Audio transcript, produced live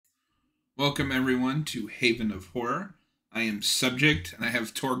Welcome everyone to Haven of Horror. I am Subject, and I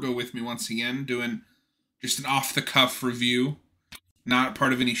have Torgo with me once again, doing just an off-the-cuff review. Not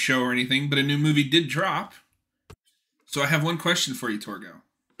part of any show or anything, but a new movie did drop. So I have one question for you, Torgo.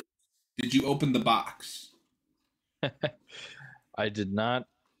 Did you open the box? I did not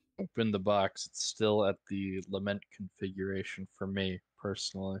open the box. It's still at the lament configuration for me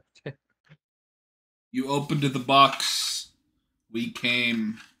personally. You opened the box. We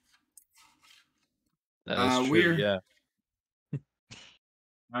came. That is true, We're. yeah.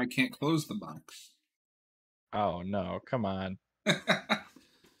 I can't close the box. Oh no, come on.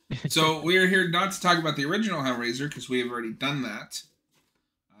 So we are here not to talk about the original Hellraiser because we have already done that.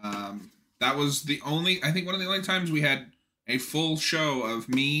 That was the only, I think, one of the only times we had a full show of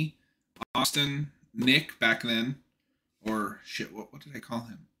me, Austin, Nick back then, or shit, what did I call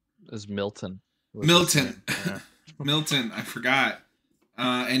him? Is Milton. Milton. Yeah. Milton, I forgot.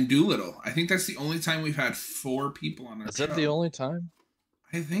 And Doolittle. I think that's the only time we've had 4 people on our Is show. that the only time?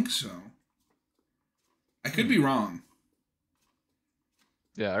 I think so. I could be wrong.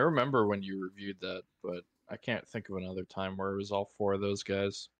 Yeah, I remember when you reviewed that, but I can't think of another time where it was all 4 of those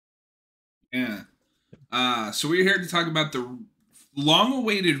guys. Yeah. So we're here to talk about the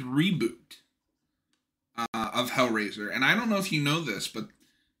long-awaited reboot of Hellraiser. And I don't know if you know this, but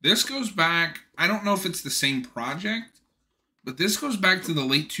this goes back, I don't know if it's the same project, but this goes back to the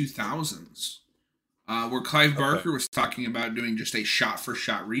late 2000s, where Clive Barker was talking about doing just a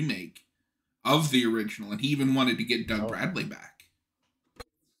shot-for-shot remake of the original, and he even wanted to get Doug Bradley back.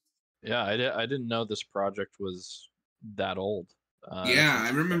 Yeah, I didn't know this project was that old. Yeah, I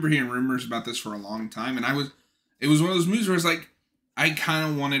remember hearing rumors about this for a long time, and it was one of those movies where I was like, I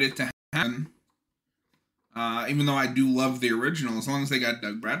kind of wanted it to happen, even though I do love the original, as long as they got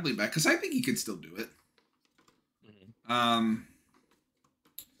Doug Bradley back, because I think he could still do it. Mm-hmm.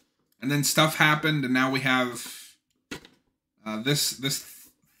 And then stuff happened, and now we have this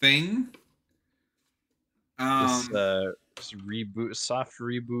thing. This reboot, soft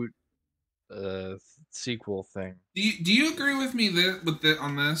reboot, sequel thing. Do you agree with me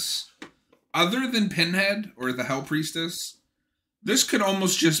on this? Other than Pinhead or the Hell Priestess, this could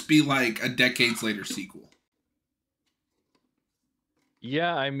almost just be like a decades later sequel.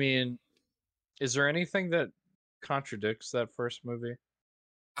 Yeah, I mean, is there anything that contradicts that first movie?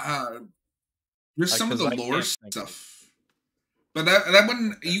 There's some of the lore stuff, but that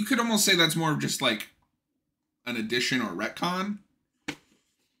wouldn't. You could almost say that's more of just like an addition or retcon.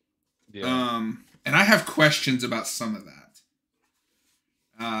 Yeah. And I have questions about some of that.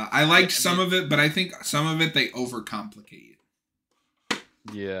 I liked some of it, but I think some of it they overcomplicate.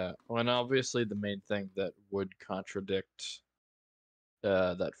 Yeah, well, and obviously the main thing that would contradict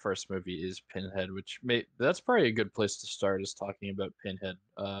that first movie is Pinhead, that's probably a good place to start, is talking about Pinhead.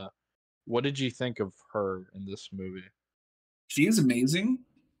 What did you think of her in this movie? She is amazing.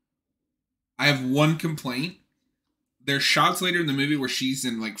 I have one complaint. There's shots later in the movie where she's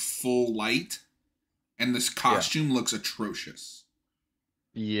in like full light, and this costume looks atrocious.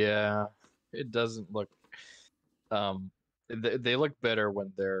 Yeah, it doesn't look. They look better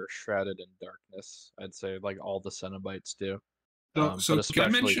when they're shrouded in darkness. I'd say, like all the Cenobites do. So but can I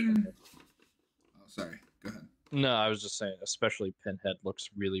mention? Oh, sorry. Go ahead. No, I was just saying, especially Pinhead looks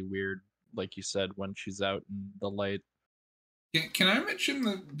really weird, like you said, when she's out in the light. Can I mention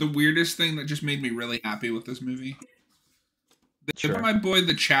the weirdest thing that just made me really happy with this movie? They put my boy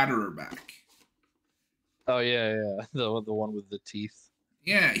the Chatterer back. Oh yeah, the one with the teeth.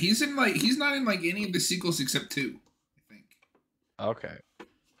 Yeah, he's not in like any of the sequels except 2, I think. Okay.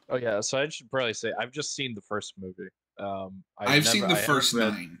 Oh yeah, so I should probably say I've just seen the first movie. I've seen the first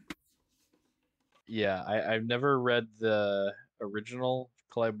 9. Yeah, I've never read the original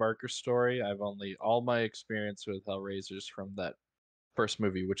Clive Barker story. All my experience with Hellraisers from that first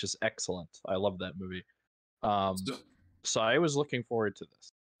movie, which is excellent. I love that movie. So I was looking forward to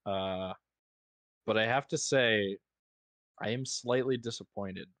this. But I have to say, I am slightly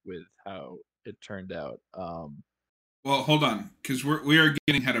disappointed with how it turned out. Well, hold on, because we are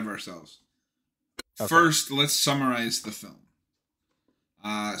getting ahead of ourselves. Okay. First, let's summarize the film.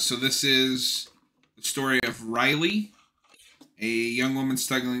 So this is the story of Riley, a young woman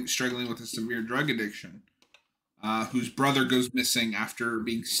struggling with a severe drug addiction, whose brother goes missing after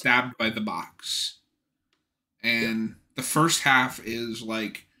being stabbed by the box. And the first half is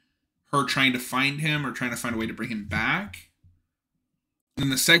like her trying to find him or trying to find a way to bring him back. And then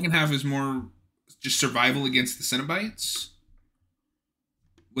the second half is more just survival against the Cenobites.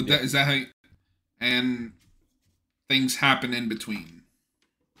 Is that how? And things happen in between.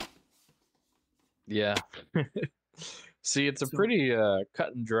 Yeah. See, it's a pretty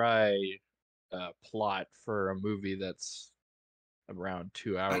cut and dry plot for a movie that's around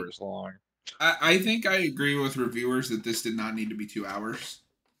 2 hours long. I think I agree with reviewers that this did not need to be 2 hours.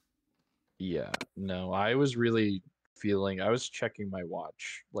 Yeah, no, I was really feeling. I was checking my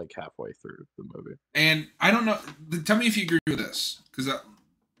watch like halfway through the movie. And I don't know. Tell me if you agree with this, because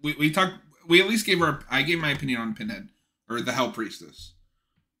we talked. We at least gave I gave my opinion on Pinhead or the Hell Priestess.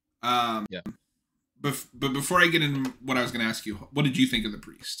 Yeah. But before I get into what I was going to ask you, what did you think of the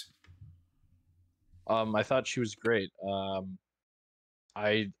priest? I thought she was great.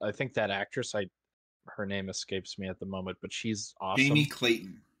 I think that actress, her name escapes me at the moment, but she's awesome. Jamie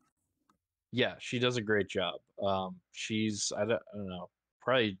Clayton. Yeah, she does a great job. She's I don't know,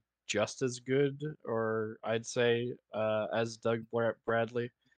 probably just as good, or I'd say as Doug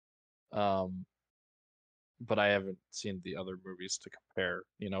Bradley. Um, but I haven't seen the other movies to compare,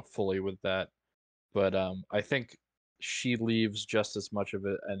 fully with that. But I think she leaves just as much of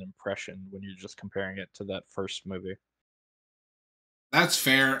an impression when you're just comparing it to that first movie. That's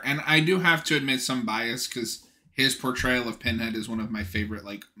fair, and I do have to admit some bias because his portrayal of Pinhead is one of my favorite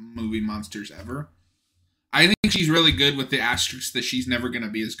movie monsters ever. I think she's really good with the asterisk that she's never going to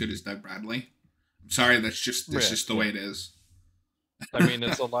be as good as Doug Bradley. I'm sorry, that's just the way it is. I mean,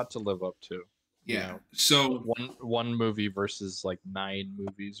 it's a lot to live up to. Yeah. So one movie versus 9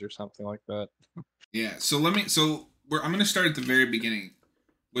 movies or something like that. Yeah. So I'm going to start at the very beginning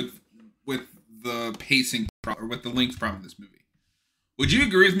with the pacing or with the length problem of this movie. Would you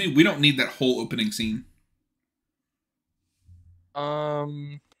agree with me? We don't need that whole opening scene.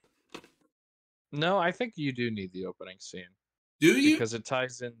 No, I think you do need the opening scene. Do you? Because it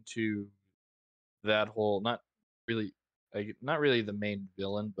ties into that whole not really the main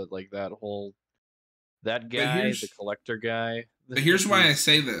villain, but that guy, the collector guy. But here's why I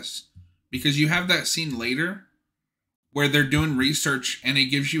say this. Because you have that scene later where they're doing research and it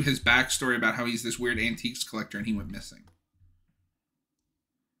gives you his backstory about how he's this weird antiques collector and he went missing.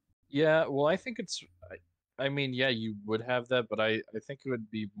 Yeah, well, I think I mean, yeah, you would have that, but I think it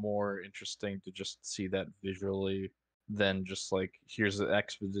would be more interesting to just see that visually than just here's an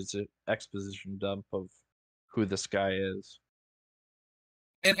exposition dump of who this guy is.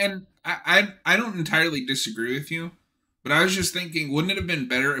 And I don't entirely disagree with you, but I was just thinking, wouldn't it have been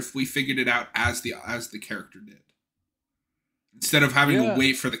better if we figured it out as the character did, instead of having to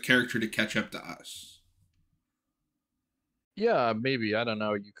wait for the character to catch up to us? Yeah, maybe. I don't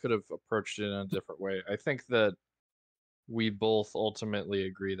know. You could have approached it in a different way. I think that we both ultimately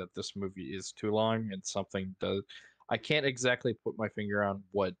agree that this movie is too long and something does. I can't exactly put my finger on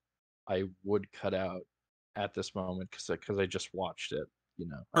what I would cut out at this moment because I just watched it.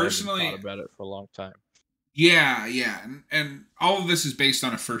 Personally, I haven't thought about it for a long time. Yeah, and all of this is based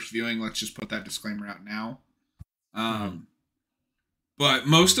on a first viewing. Let's just put that disclaimer out now. But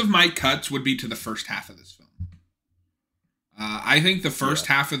most of my cuts would be to the first half of this film. I think the first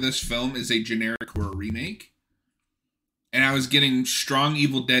half of this film is a generic horror remake, and I was getting strong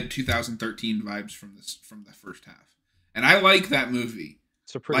Evil Dead 2013 vibes from the first half, and I like that movie.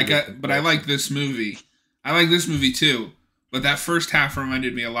 But I like this movie. I like this movie too. But that first half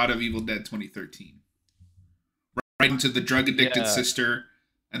reminded me a lot of Evil Dead 2013. Right into the drug addicted sister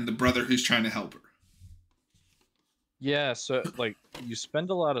and the brother who's trying to help her. Yeah, so you spend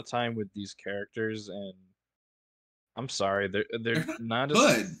a lot of time with these characters, and I'm sorry, they're not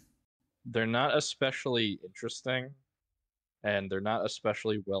good. They're not especially interesting, and they're not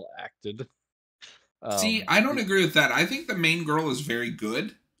especially well acted. See, I don't agree with that. I think the main girl is very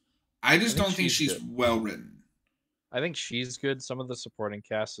good. I just don't think she's well written. I think she's good. Some of the supporting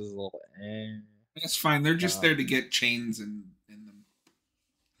cast is a little That's fine. They're just there to get chains in them.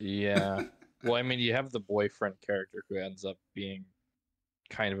 Yeah. Well, I mean, you have the boyfriend character who ends up being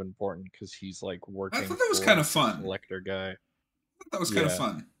kind of important because he's working. I thought that was kind of fun. Collector guy. I thought that was kind of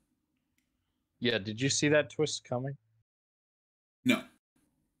fun. Yeah. Did you see that twist coming? No.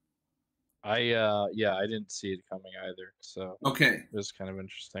 I didn't see it coming either. So okay, it was kind of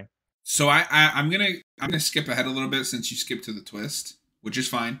interesting. So I'm gonna skip ahead a little bit since you skipped to the twist, which is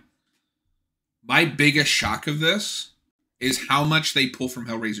fine. My biggest shock of this is how much they pull from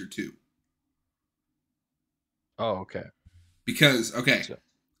Hellraiser 2. Oh, okay. Because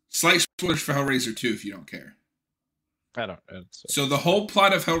slight spoilers for Hellraiser 2 if you don't care. I don't. So the whole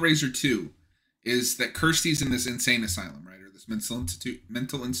plot of Hellraiser 2 is that Kirsty's in this insane asylum, right, or this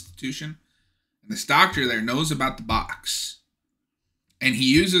mental institution, and this doctor there knows about the box. And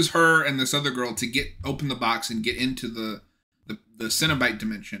he uses her and this other girl to open the box and get into the Cenobite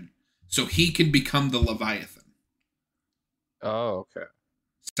dimension so he can become the Leviathan. Oh, okay.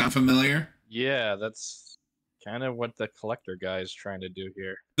 Sound familiar? Yeah, that's kind of what the Collector guy is trying to do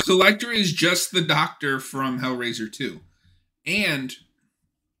here. The Collector is just the Doctor from Hellraiser 2. And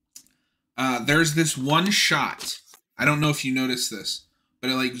there's this one shot. I don't know if you noticed this, but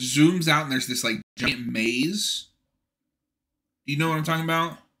it like zooms out and there's this like giant maze. Do you know what I'm talking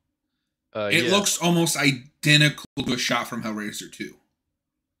about? It looks almost identical to a shot from Hellraiser 2.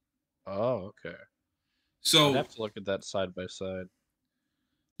 Oh, okay. So I'd have to look at that side by side.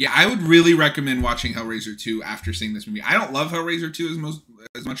 Yeah, I would really recommend watching Hellraiser 2 after seeing this movie. I don't love Hellraiser 2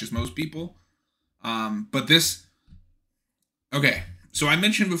 as much as most people. But this... Okay, so I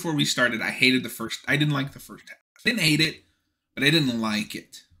mentioned before we started, I didn't like the first half. I didn't hate it, but I didn't like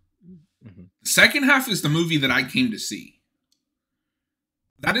it. Mm-hmm. The second half is the movie that I came to see.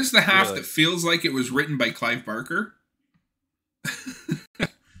 That is the half that feels like it was written by Clive Barker.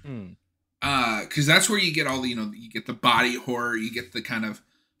 Because that's where you get all the, you get the body horror, you get the kind of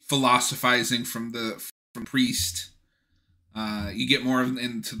philosophizing from Priest. You get more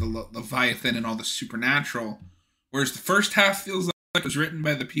into the Leviathan and all the supernatural. Whereas the first half feels like it was written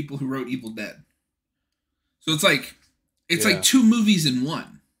by the people who wrote Evil Dead. So it's like two movies in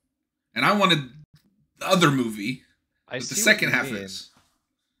one. And I wanted the other movie. But the second half is.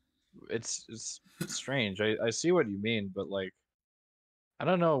 It's strange. I see what you mean, but like, I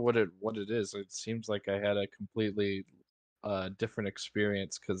don't know what it is. It seems like I had a completely different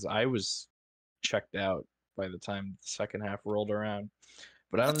experience because I was checked out by the time the second half rolled around.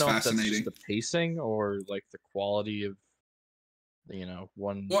 But I don't know if that's just the pacing or like the quality of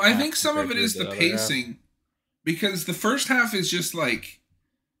one. Well, I think some of it is the pacing because the first half is just like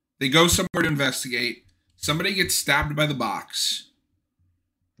they go somewhere to investigate. Somebody gets stabbed by the box.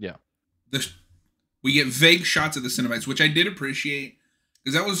 Yeah. We get vague shots of the Cenobites, which I did appreciate.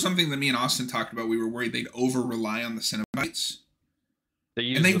 Because that was something that me and Austin talked about. We were worried they'd over-rely on the Cenobites.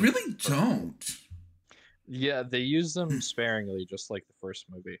 And they really don't. Yeah, they use them sparingly, just like the first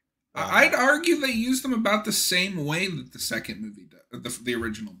movie. I'd argue they use them about the same way that the second movie does, the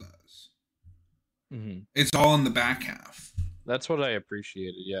original does. Mm-hmm. It's all in the back half. That's what I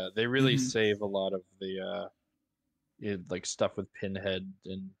appreciated, yeah. They really save a lot of the like stuff with Pinhead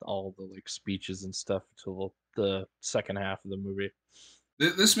and all the like speeches and stuff till the second half of the movie.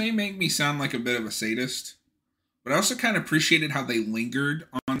 This may make me sound like a bit of a sadist, but I also kind of appreciated how they lingered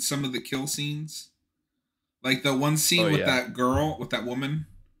on some of the kill scenes. Like the one scene with that girl, with that woman.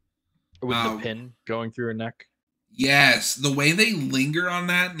 With the pin going through her neck. Yes, the way they linger on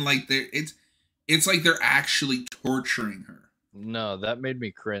that, and like it's like they're actually torturing her. No, that made me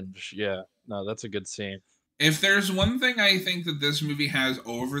cringe. Yeah, no, that's a good scene. If there's one thing I think that this movie has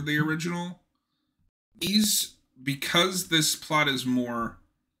over the original, because this plot is more,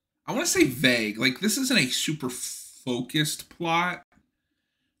 I want to say vague. Like this isn't a super focused plot.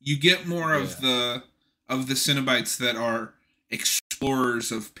 You get more of the Cenobites that are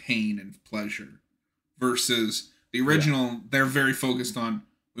explorers of pain and pleasure, versus the original. They're very focused on,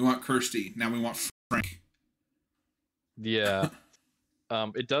 we want Kirsty, now we want Frank. Yeah.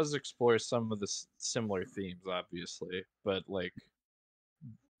 It does explore some of the similar themes, obviously, but like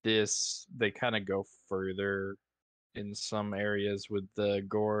this, they kind of go further in some areas with the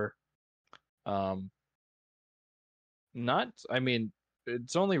gore. I mean,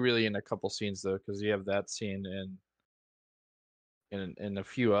 it's only really in a couple scenes though, because you have that scene and a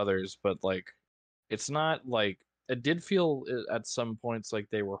few others, but like, it's not like, it did feel at some points like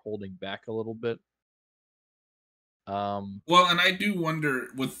they were holding back a little bit. Well, and I do wonder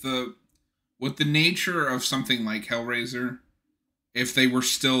with the nature of something like Hellraiser, if they were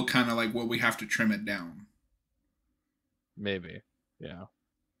still kind of like, well, we have to trim it down. Maybe, yeah.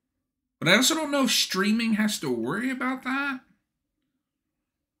 But I also don't know if streaming has to worry about that.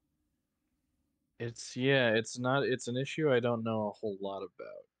 It's an issue I don't know a whole lot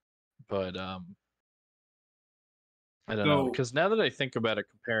about, but I don't know, because now that I think about it,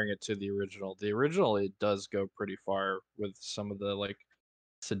 comparing it to the original, it does go pretty far with some of the like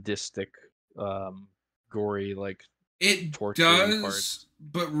sadistic, gory, like it does parts.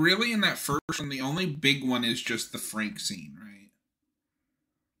 But really, in that first one, the only big one is just the Frank scene, right?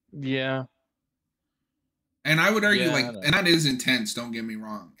 Yeah. And I would argue, and that is intense. Don't get me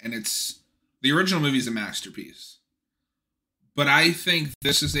wrong, and the original movie is a masterpiece. But I think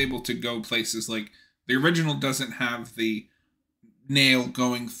this is able to go places like. The original doesn't have the nail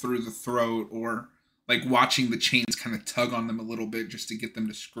going through the throat or like watching the chains kind of tug on them a little bit just to get them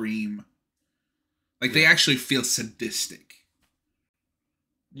to scream. Like they actually feel sadistic.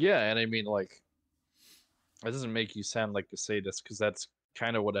 Yeah, and I mean like that doesn't make you sound like a sadist because that's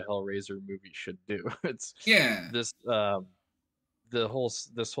kind of what a Hellraiser movie should do. It's this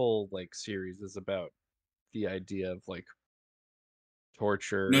whole like series is about the idea of like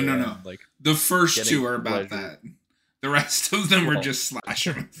torture No. and like The first getting two are about pleasure. that. The rest of them are Well, just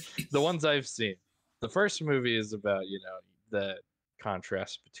slasher movies. the ones I've seen. The first movie is about, the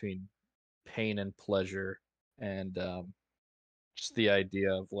contrast between pain and pleasure, and just the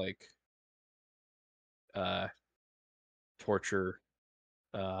idea of like uh torture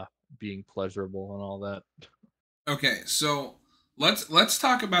uh being pleasurable and all that. Okay, so let's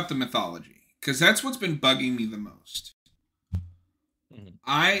talk about the mythology because that's what's been bugging me the most. Mhm.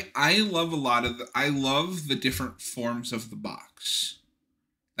 I love a lot of I love the different forms of the box.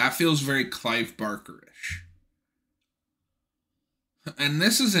 That feels very Clive Barker-ish. And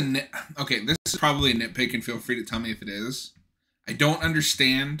this is okay, this is probably a nitpick and feel free to tell me if it is. I don't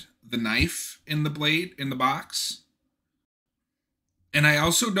understand the knife in the blade in the box. And I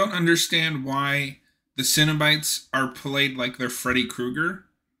also don't understand why the Cenobites are played like they're Freddy Krueger,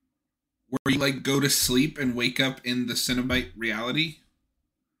 where you like go to sleep and wake up in the Cenobite reality.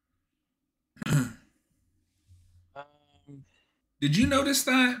 Um, Did you notice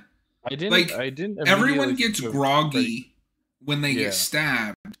that? I didn't. Like I didn't everyone immediately gets think of groggy when they get Yeah.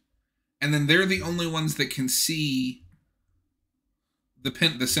 stabbed, and then they're the only ones that can see the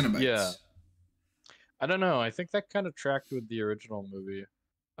Cenobites. Yeah. I don't know. I think that kind of tracked with the original movie.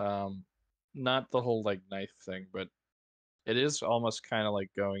 Um, Not the whole like knife thing, but it is almost kind of like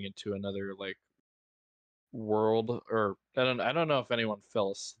going into another like world. Or I don't know if anyone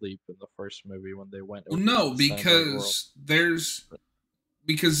fell asleep in the first movie when they went Well, over to no, the Cenobite world.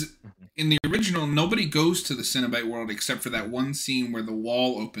 because Mhm. in the original nobody goes to the Cenobite world except for that one scene where the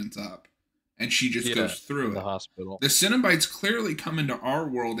wall opens up and she just Yeah, goes through in the it. hospital. The Cenobites clearly come into our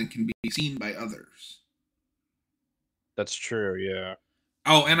world and can be seen by others. That's true, yeah.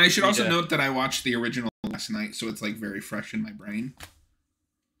 Oh, and I should also Yeah. note that I watched the original last night, so it's like very fresh in my brain.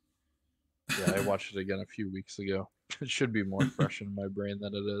 Yeah, I watched it again a few weeks ago. It should be more fresh in my brain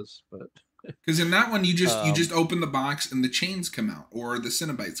than it is, but Because in that one, you just um open the box and the chains come out, or the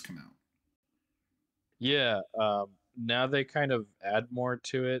Cenobites come out. yeah, now they kind of add more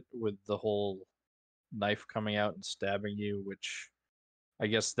to it with the whole knife coming out and stabbing you, which I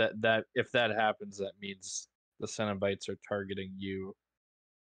guess that if that happens, that means the Cenobites are targeting you.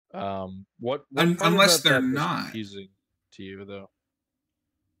 What part Unless about they're that was not. confusing to you though?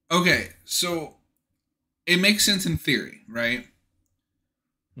 Okay, so it makes sense in theory, right?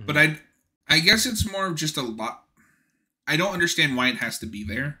 But Hmm. I guess it's more of just a lot. I don't understand why it has to be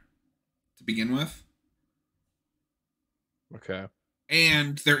there to begin with, Okay.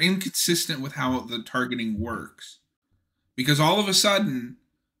 and they're inconsistent with how the targeting works. Because all of a sudden,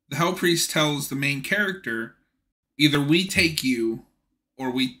 the Hell Priest tells the main character, either we take you,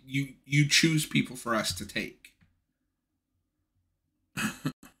 or you choose people for us to take.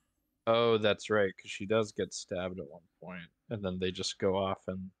 Oh, that's right, because she does get stabbed at one point, and then they just go off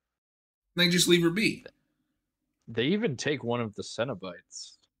and They just leave her be. they even take one of the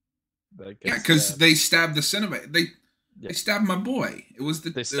Cenobites that Yeah, gets because stabbed. they stabbed the Cenobite. Yeah, They stabbed my boy. It was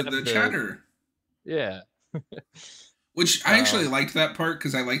they the stabbed the chatter. yeah. Which I actually Um, liked that part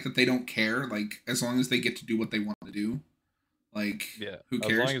because I like that they don't care. Like as long as they get to do what they want to do, like yeah. who As long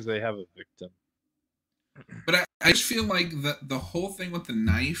cares? as they have a victim. But I just feel like the whole thing with the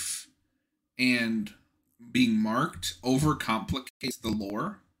knife and being marked overcomplicates the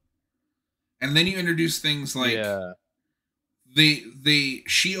lore. And then you introduce things like Yeah.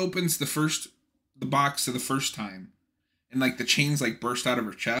 she opens the box for the first time and like the chains like burst out of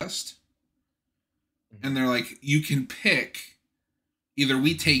her chest and Mhm. they're like you can pick either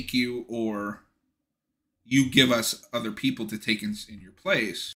we take you or you give us other people to take in your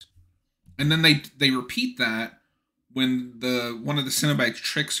place. And then they repeat that when the one of the Cenobites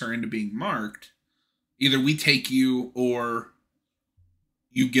tricks her into being marked. Either we take you or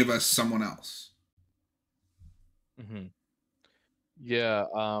you give us someone else. Hmm. Yeah.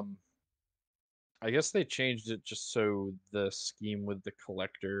 I guess they changed it just so the scheme with the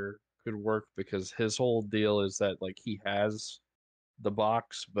collector could work because his whole deal is that like he has the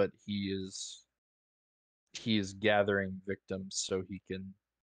box, but he is gathering victims so he can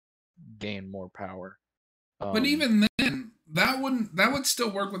gain more power. But Um, even then, that would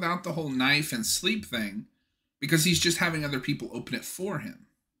still work without the whole knife and sleep thing, because he's just having other people open it for him.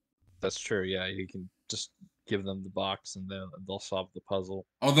 that's true. Yeah, he can just give them the box and they'll solve the puzzle.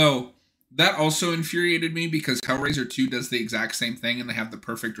 Although that also infuriated me because Hellraiser 2 does the exact same thing and they have the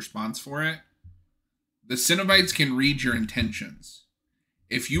perfect response for it. The Cenobites can read your intentions.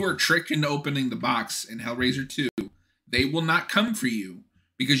 If you are tricked into opening the box in Hellraiser 2, they will not come for you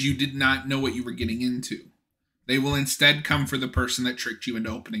because you did not know what you were getting into. They will instead come for the person that tricked you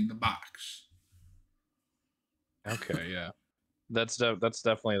into opening the box. Okay, yeah. That's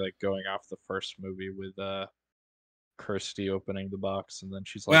definitely like going off the first movie with Kirsty opening the box, and then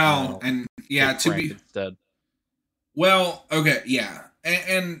she's like, Well, "No, and yeah, take to Frank be instead." well, okay, yeah,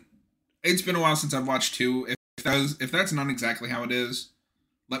 and it's been a while since I've watched two. If that's not exactly how it is,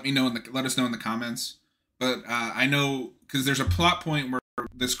 let us know in the comments. But I know because there's a plot point where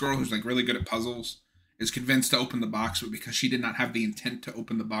this girl who's like really good at puzzles is convinced to open the box, but because she did not have the intent to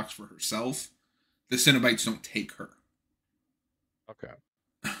open the box for herself, the Cenobites don't take her.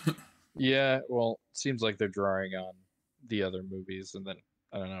 Okay. Yeah, well, seems like they're drawing on the other movies, and then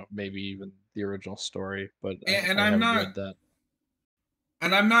I don't know, maybe even the original story, but and I I'm haven't not read that.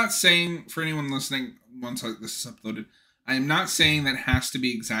 and I'm not saying for anyone listening once this is uploaded, I am not saying that has to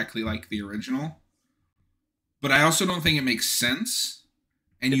be exactly like the original, but I also don't think it makes sense.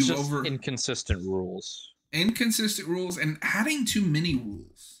 And It's you've just over inconsistent rules. inconsistent rules and adding too many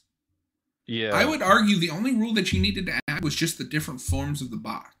rules. I Yeah. would argue the only rule that you needed to add was just the different forms of the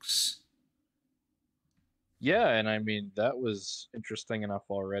box. Yeah, and I mean that was interesting enough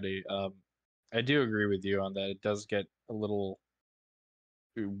already. I do agree with you on that. It does get a little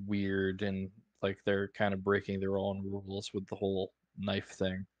weird and like they're kind of breaking their own rules with the whole knife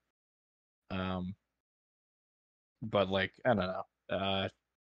thing. Um, but like I don't know.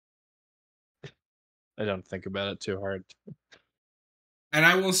 I don't think about it too hard. And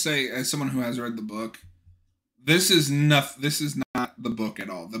I will say, as someone who has read the book, this is not the book at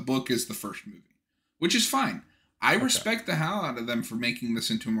all. The book is the first movie, which is fine. I Okay. respect the hell out of them for making this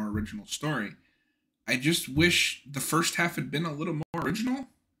into a more original story. I just wish the first half had been a little more original. And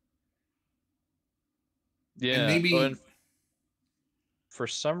Yeah. Oh, and maybe for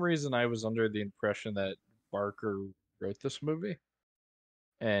some reason I was under the impression that Barker wrote this movie,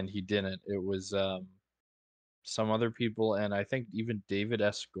 and he didn't. It was some other people, and I think even David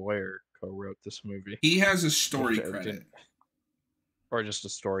S. Goyer co-wrote this movie, he has a which story I didn't, credit. or just a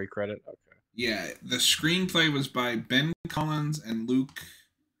story credit. Okay. Yeah, the screenplay was by Ben Collins and Luke.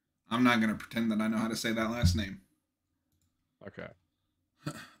 I'm not going to pretend that I know how to say that last name. Okay.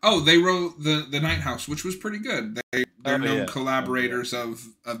 Oh, they wrote the Night House, which was pretty good. They're Oh known yeah, I remember that. collaborators of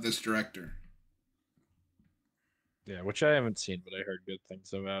this director. Yeah, which I haven't seen, but I heard good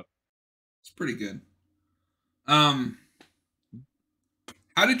things about. It's pretty good. Um,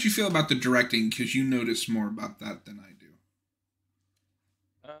 how did you feel about the directing? Because you notice more about that than I do.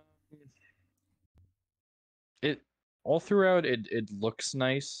 Um, it all throughout it looks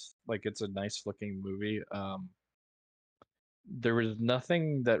nice, like it's a nice looking movie. There was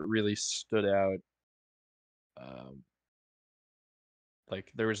nothing that really stood out. Um,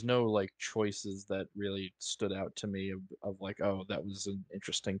 like there was no like choices that really stood out to me of like, oh, that was an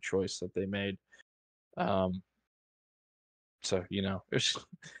interesting choice that they made. Um, so it's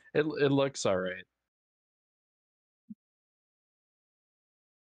it looks all right.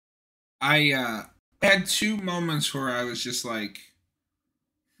 I had two moments where I was just like,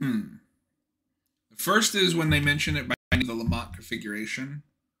 hmm. The first is when they mention it by the Lamont configuration.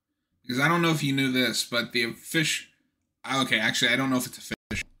 Because I don't know if you knew this, but the official. Okay, actually, I don't know if it's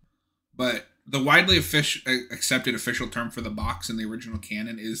official. But the widely accepted official term for the box in the original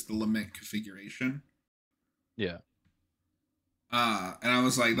canon is the Lamont configuration. Yeah. And I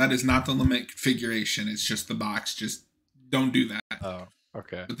was like, that is not the Lamont configuration. It's just the box. Just don't do that. Oh,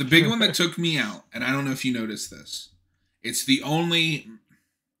 okay. But the big one that took me out, and I don't know if you noticed this, it's the only.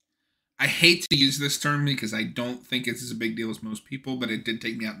 I hate to use this term because I don't think it's as a big deal as most people, but it did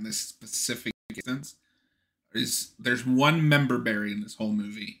take me out in this specific instance. There's one member berry in this whole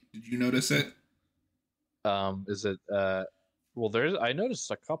movie. Did you notice it? Is it well there's I noticed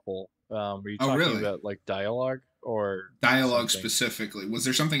a couple. Were you Oh, talking really? about like dialogue or Dialogue something? specifically. Was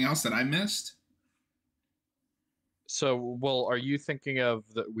there something else that I missed? So, well, are you thinking of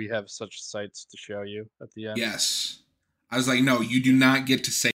that we have such sights to show you at the end? Yes. I was like, no, you do not get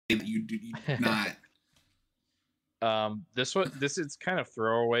to say that you do not. This is kind of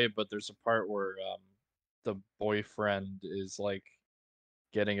throwaway, but there's a part where the boyfriend is like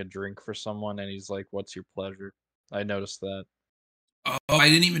getting a drink for someone and he's like, "What's your pleasure?" I noticed that. Oh, I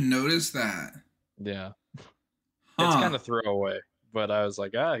didn't even notice that. Yeah. It's kind Huh. of throwaway, but I was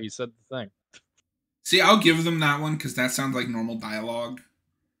like, "Ah, he said the thing." See, I'll give them that one because that sounds like normal dialogue.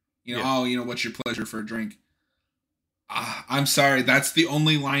 Yeah. Oh, what's your pleasure for a drink? I'm sorry, that's the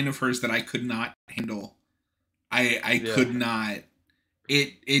only line of hers that I could not handle. I Yeah. could not.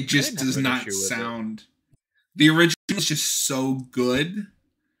 It I just didn't have does an not issue with it. sound. The original is just so good.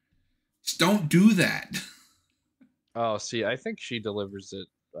 Just don't do that. Oh, see, I think she delivers it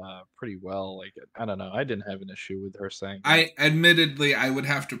pretty well. Like, I don't know, I didn't have an issue with her saying that. I would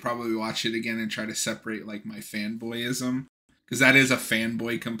have to probably watch it again and try to separate like my fanboyism, because that is a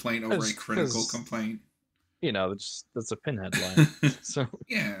fanboy complaint over a critical complaint. That's a Pinhead line. So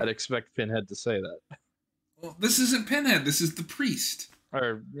yeah, I'd expect Pinhead to say that. Well, this isn't Pinhead. This is the priest.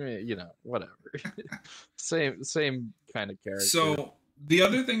 Or whatever. same kind of character. So the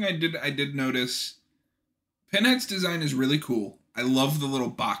other thing I did notice, Pinhead's design is really cool. I love the little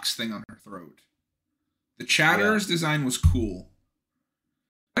box thing on her throat. The Chatterer's design was cool.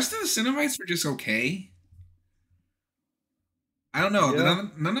 The rest of the Cenobites were just okay. I don't know. Yeah.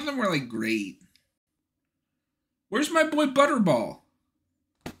 None of them were like great. Where's my boy Butterball?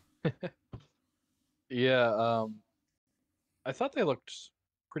 Yeah, I thought they looked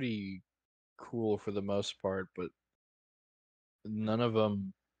pretty cool for the most part, but none of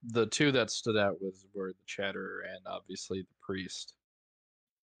them. The two that stood out were the Chatterer and obviously the Priest.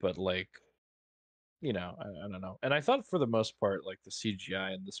 But like, I don't know. And I thought for the most part, like the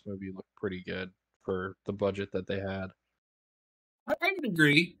CGI in this movie looked pretty good for the budget that they had. I would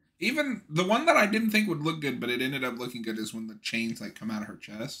agree. Even the one that I didn't think would look good, but it ended up looking good, is when the chains like come out of her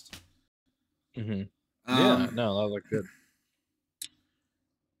chest. Mm-hmm. Yeah, no, that looked good.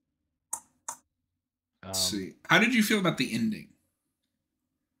 Let's see. How did you feel about the ending?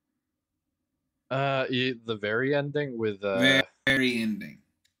 The very ending with very ending.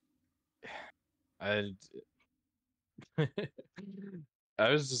 I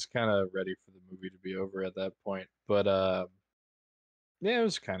was just kind of ready for the movie to be over at that point, but yeah, it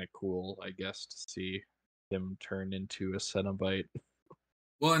was kind of cool, I guess, to see him turn into a Cenobite.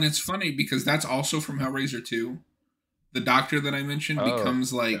 Well, and it's funny because that's also from Hellraiser 2. The doctor that I mentioned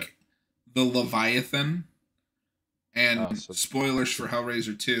becomes like the Leviathan. And spoilers for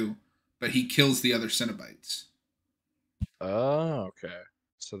Hellraiser 2, but he kills the other Cenobites. Oh, okay.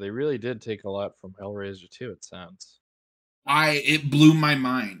 So they really did take a lot from Hellraiser 2, it sounds. It blew my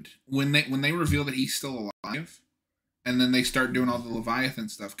mind when they reveal that he's still alive, and then they start doing all the Leviathan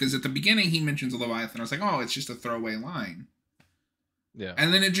stuff. Because at the beginning he mentions a Leviathan, I was like, oh, it's just a throwaway line. Yeah.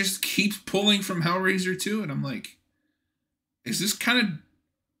 And then it just keeps pulling from Hellraiser 2, and I'm like, is this kind of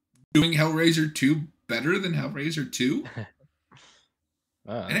doing Hellraiser 2 better than Hellraiser 2?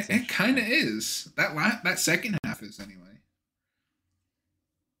 And it kind of is. That second half is, anyway.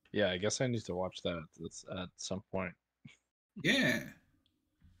 Yeah, I guess I need to watch that at some point. Yeah.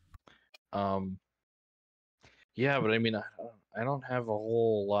 Yeah, but I mean, I don't have a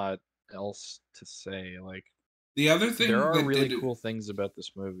whole lot else to say. Like, the other thing, there are really cool things about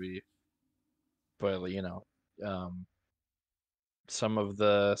this movie, but some of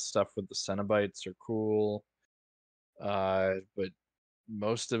the stuff with the Cenobites are cool, but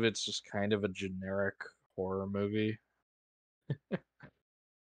most of it's just kind of a generic horror movie.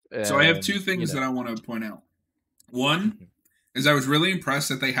 So I have two things that I want to point out. One is I was really impressed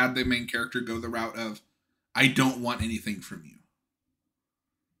that they had the main character go the route of, I don't want anything from you.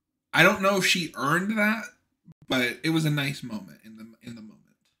 I don't know if she earned that, but it was a nice moment in the moment.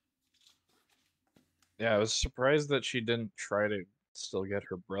 Yeah, I was surprised that she didn't try to still get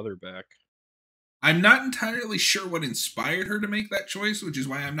her brother back. I'm not entirely sure what inspired her to make that choice, which is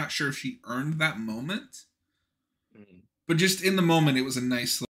why I'm not sure if she earned that moment. Mm. But just in the moment, it was a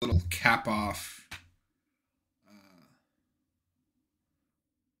nice little cap off.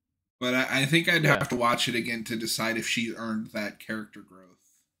 But I think I'd have to watch it again to decide if she earned that character growth.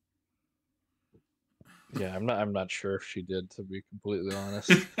 Yeah, I'm not sure if she did, to be completely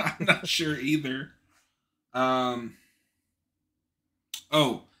honest. I'm not sure either. Oh,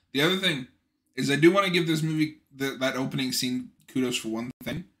 the other thing is I do want to give this movie that opening scene kudos for one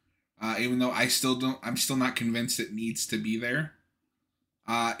thing. Even though I'm still not convinced it needs to be there.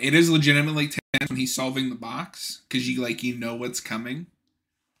 It is legitimately tense when he's solving the box, because you know what's coming.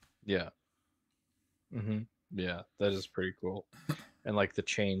 Yeah. Mm-hmm. Yeah, that is pretty cool. And like the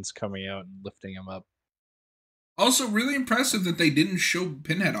chains coming out and lifting him up. Also, really impressive that they didn't show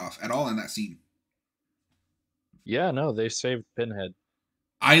Pinhead off at all in that scene. Yeah, no, they saved Pinhead.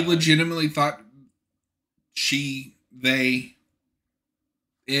 I legitimately thought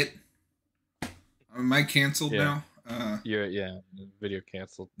Am I canceled now? Video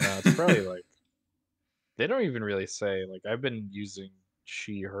canceled. No, it's probably like they don't even really say. Like, I've been using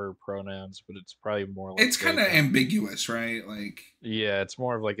she, her pronouns, but it's probably more like it's kind of ambiguous, right? Like, yeah, it's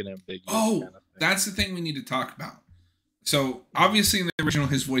more of like an ambiguous kind of thing. That's the thing we need to talk about. So obviously in the original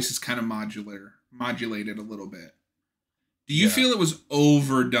his voice is kind of modulated a little bit. Do you feel it was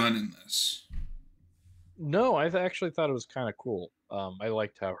overdone in this? No, I actually thought it was kind of cool. I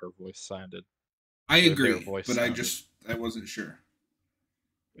liked how her voice sounded. I agree, but I wasn't sure.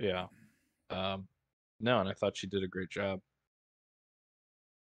 Yeah. No, and I thought she did a great job.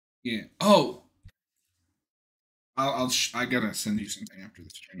 Yeah. Oh, I gotta send you something after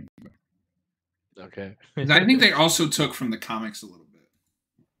this stream. Okay. I think they also took from the comics a little bit.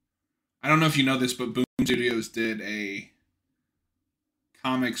 I don't know if you know this, but Boom Studios did a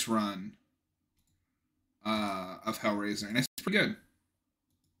comics run of Hellraiser, and it's pretty good.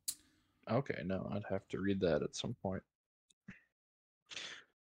 Okay, no, I'd have to read that at some point.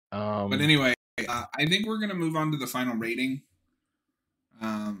 But anyway, I think we're gonna move on to the final rating.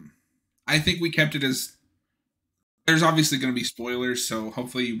 I think we kept it as there's obviously going to be spoilers, so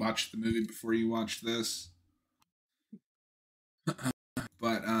hopefully you watched the movie before you watch this.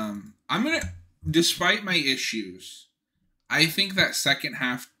 But I'm gonna, despite my issues, I think that second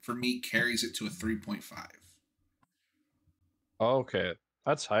half for me carries it to a 3.5. Okay,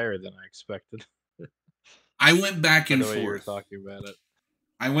 that's higher than I expected. I went back and the way forth. You were talking about it.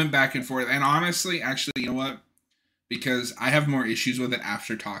 I went back and forth, and honestly, actually, you know what? Because I have more issues with it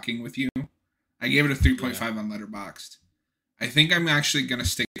after talking with you, I gave it a 3.5 on Letterboxd. I think I'm actually gonna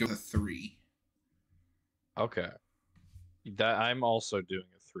stick with a 3. Okay, that I'm also doing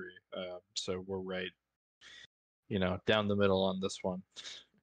a 3. So we're right. Down the middle on this one.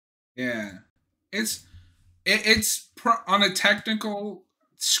 Yeah, it's on a technical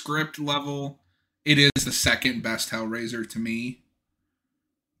script level, it is the second best Hellraiser to me.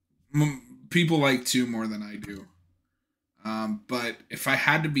 People like 2 more than I do. But if I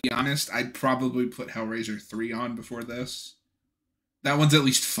had to be honest, I'd probably put Hellraiser 3 on before this. That one's at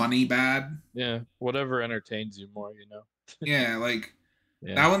least funny bad. Yeah, whatever entertains you more, Yeah, like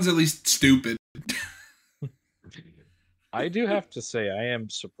that one's at least stupid. I do have to say, I am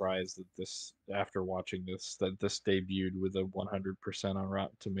surprised that this, after watching this, that this debuted with a 100% on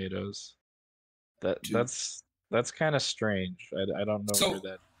Rotten Tomatoes. That's kind of strange. I don't know where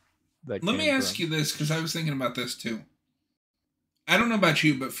that came from. Let me ask you this, because I was thinking about this too. I don't know about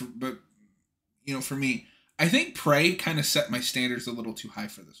you, but for me, I think Prey kind of set my standards a little too high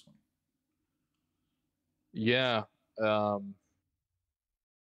for this one. Yeah,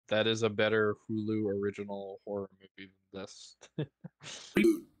 that is a better Hulu original horror movie than this.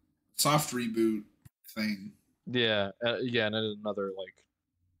 Reboot, soft reboot thing. Yeah, and another like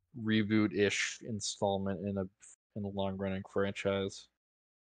reboot-ish installment in a long-running franchise.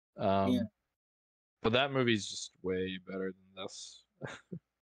 Yeah. But that movie's just way better than this.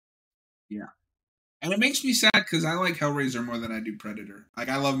 Yeah. And it makes me sad because I like Hellraiser more than I do Predator. Like,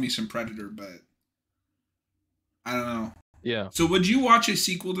 I love me some Predator, but I don't know. Yeah. So would you watch a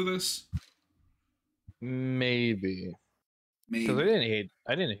sequel to this? Maybe. Because I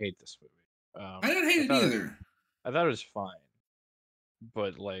didn't hate this movie. I didn't hate it either. I thought it was fine.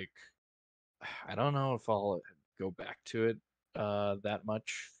 But like, I don't know if I'll go back to it that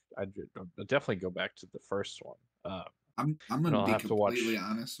much. I'd definitely go back to the first one. I'm gonna be completely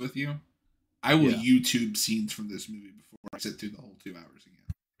honest with you. I will YouTube scenes from this movie before I sit through the whole 2 hours again.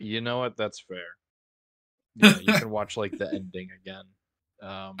 You know what? That's fair. Yeah, you can watch like the ending again.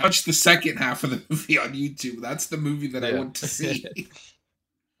 Watch the second half of the movie on YouTube. That's the movie that I want to see.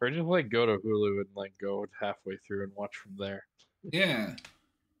 Or just like go to Hulu and like go halfway through and watch from there. Yeah.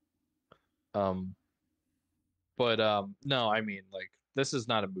 But no, I mean, like, this is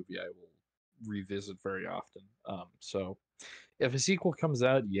not a movie I will revisit very often. So if a sequel comes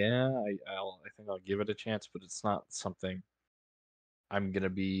out, I think I'll give it a chance, but it's not something I'm gonna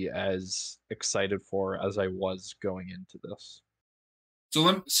be as excited for as I was going into this.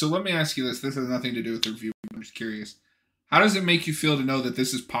 So let me ask you this. This has nothing to do with the review. I'm just curious. How does it make you feel to know that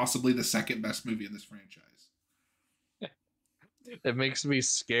this is possibly the second best movie in this franchise? It makes me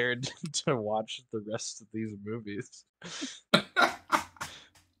scared to watch the rest of these movies.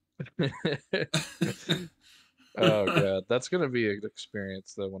 Oh god, that's gonna be an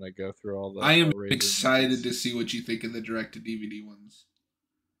experience though when I go through all the. I am excited to see what you think of the direct-to-DVD ones.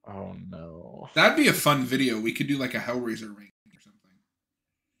 Oh no, that'd be a fun video. We could do like a Hellraiser ranking or something.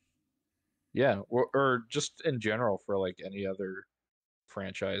 Yeah, or just in general for like any other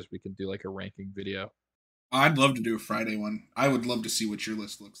franchise, we could do like a ranking video. I'd love to do a Friday one. I would love to see what your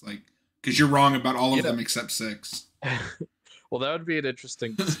list looks like, because you're wrong about all of them except 6. Well, that would be an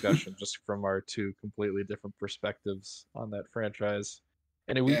interesting discussion just from our 2 completely different perspectives on that franchise.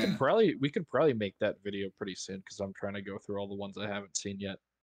 And we could probably make that video pretty soon because I'm trying to go through all the ones I haven't seen yet.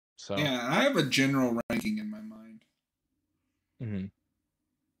 So yeah, I have a general ranking in my mind. Mm-hmm.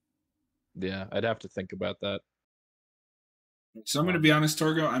 Yeah, I'd have to think about that. So I'm going to be honest,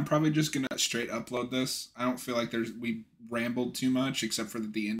 Torgo. I'm probably just going to straight upload this. I don't feel like we rambled too much, except for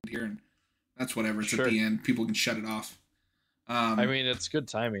the end here, and that's whatever. It's at the end. People can shut it off. I mean, it's good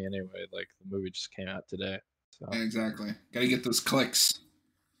timing anyway. Like the movie just came out today. So yeah, exactly. Got to get those clicks.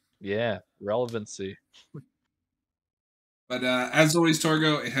 yeah, relevancy. But as always,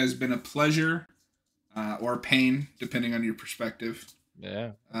 Torgo, it has been a pleasure or pain, depending on your perspective.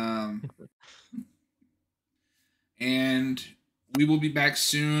 Yeah. And we will be back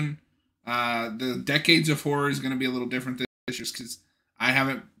soon. The Decades of Horror is going to be a little different this year just because I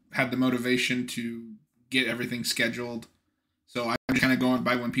haven't had the motivation to get everything scheduled. So I'm just kind of going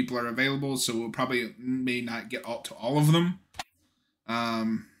by when people are available. So we'll probably may not get to all of them.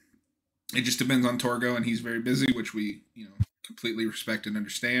 It just depends on Torgo, and he's very busy, which we completely respect and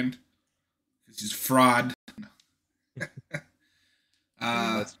understand. He's a fraud.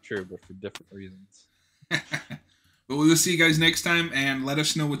 That's true, but for different reasons. But we will see you guys next time, and let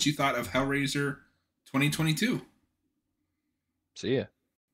us know what you thought of Hellraiser 2022. See ya.